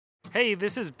Hey,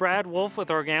 this is Brad Wolf with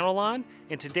Organo-Lawn,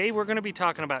 and today we're going to be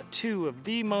talking about two of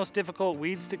the most difficult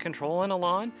weeds to control in a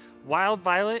lawn, wild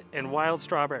violet and wild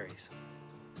strawberries.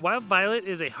 Wild violet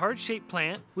is a heart-shaped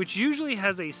plant which usually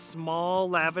has a small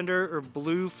lavender or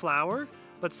blue flower,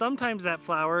 but sometimes that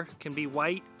flower can be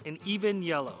white and even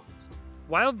yellow.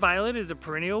 Wild violet is a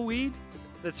perennial weed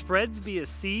that spreads via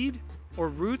seed or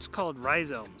roots called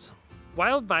rhizomes.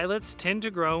 Wild violets tend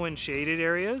to grow in shaded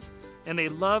areas and they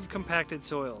love compacted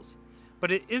soils,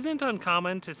 but it isn't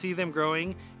uncommon to see them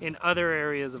growing in other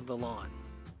areas of the lawn.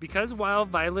 Because wild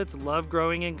violets love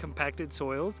growing in compacted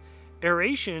soils,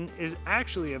 aeration is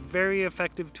actually a very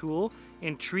effective tool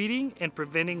in treating and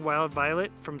preventing wild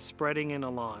violet from spreading in a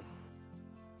lawn.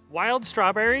 Wild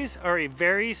strawberries are a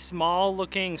very small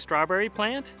looking strawberry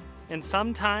plant, and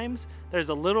sometimes there's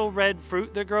a little red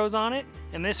fruit that grows on it,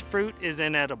 and this fruit is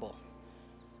inedible.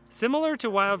 Similar to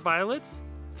wild violets,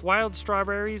 wild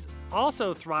strawberries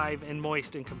also thrive in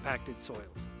moist and compacted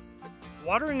soils.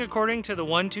 Watering according to the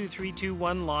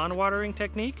 1-2-3-2-1 lawn watering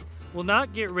technique will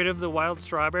not get rid of the wild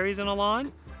strawberries in a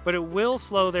lawn, but it will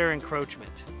slow their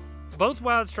encroachment. Both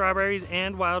wild strawberries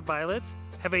and wild violets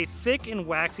have a thick and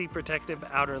waxy protective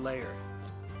outer layer.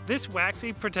 This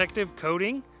waxy protective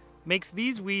coating makes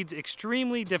these weeds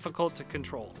extremely difficult to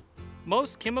control.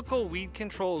 Most chemical weed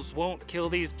controls won't kill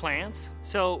these plants,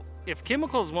 so if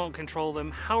chemicals won't control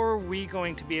them, how are we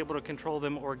going to be able to control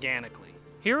them organically?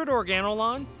 Here at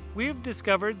Organo-Lawn, we have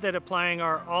discovered that applying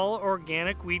our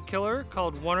all-organic weed killer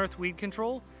called One Earth Weed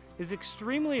Control is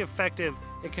extremely effective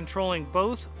at controlling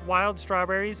both wild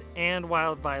strawberries and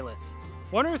wild violets.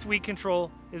 One Earth Weed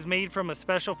Control is made from a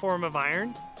special form of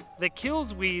iron that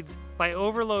kills weeds by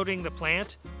overloading the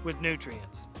plant with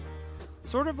nutrients.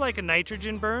 Sort of like a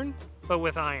nitrogen burn, but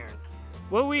with iron.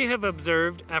 What we have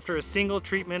observed after a single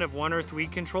treatment of One Earth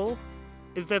Weed Control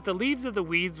is that the leaves of the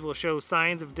weeds will show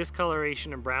signs of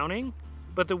discoloration and browning,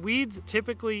 but the weeds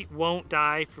typically won't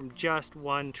die from just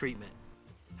one treatment.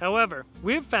 However,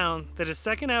 we have found that a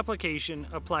second application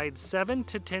applied 7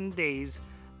 to 10 days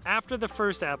after the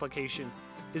first application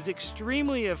is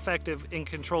extremely effective in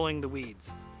controlling the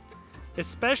weeds,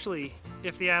 especially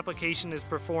if the application is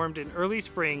performed in early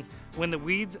spring when the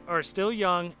weeds are still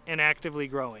young and actively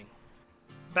growing.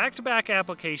 Back-to-back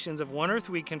applications of One Earth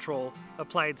Weed Control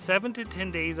applied 7 to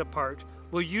 10 days apart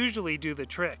will usually do the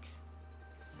trick.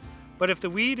 But if the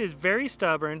weed is very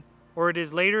stubborn or it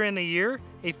is later in the year,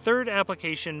 a third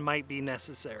application might be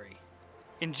necessary.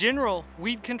 In general,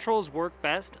 weed controls work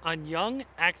best on young,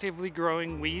 actively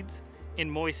growing weeds in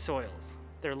moist soils.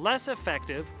 They're less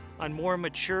effective on more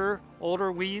mature,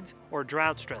 older weeds or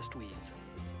drought-stressed weeds.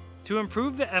 To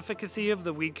improve the efficacy of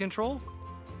the weed control,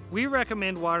 we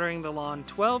recommend watering the lawn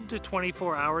 12 to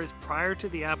 24 hours prior to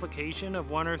the application of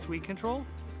One Earth Weed Control,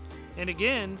 and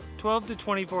again 12 to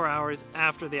 24 hours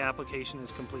after the application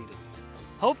is completed.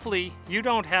 Hopefully you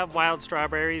don't have wild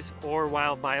strawberries or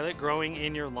wild violet growing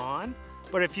in your lawn,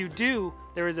 but if you do,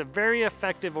 there is a very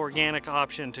effective organic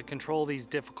option to control these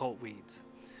difficult weeds.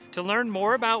 To learn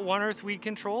more about One Earth Weed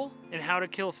Control and how to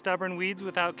kill stubborn weeds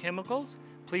without chemicals,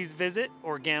 please visit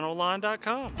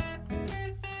Organo-Lawn.com.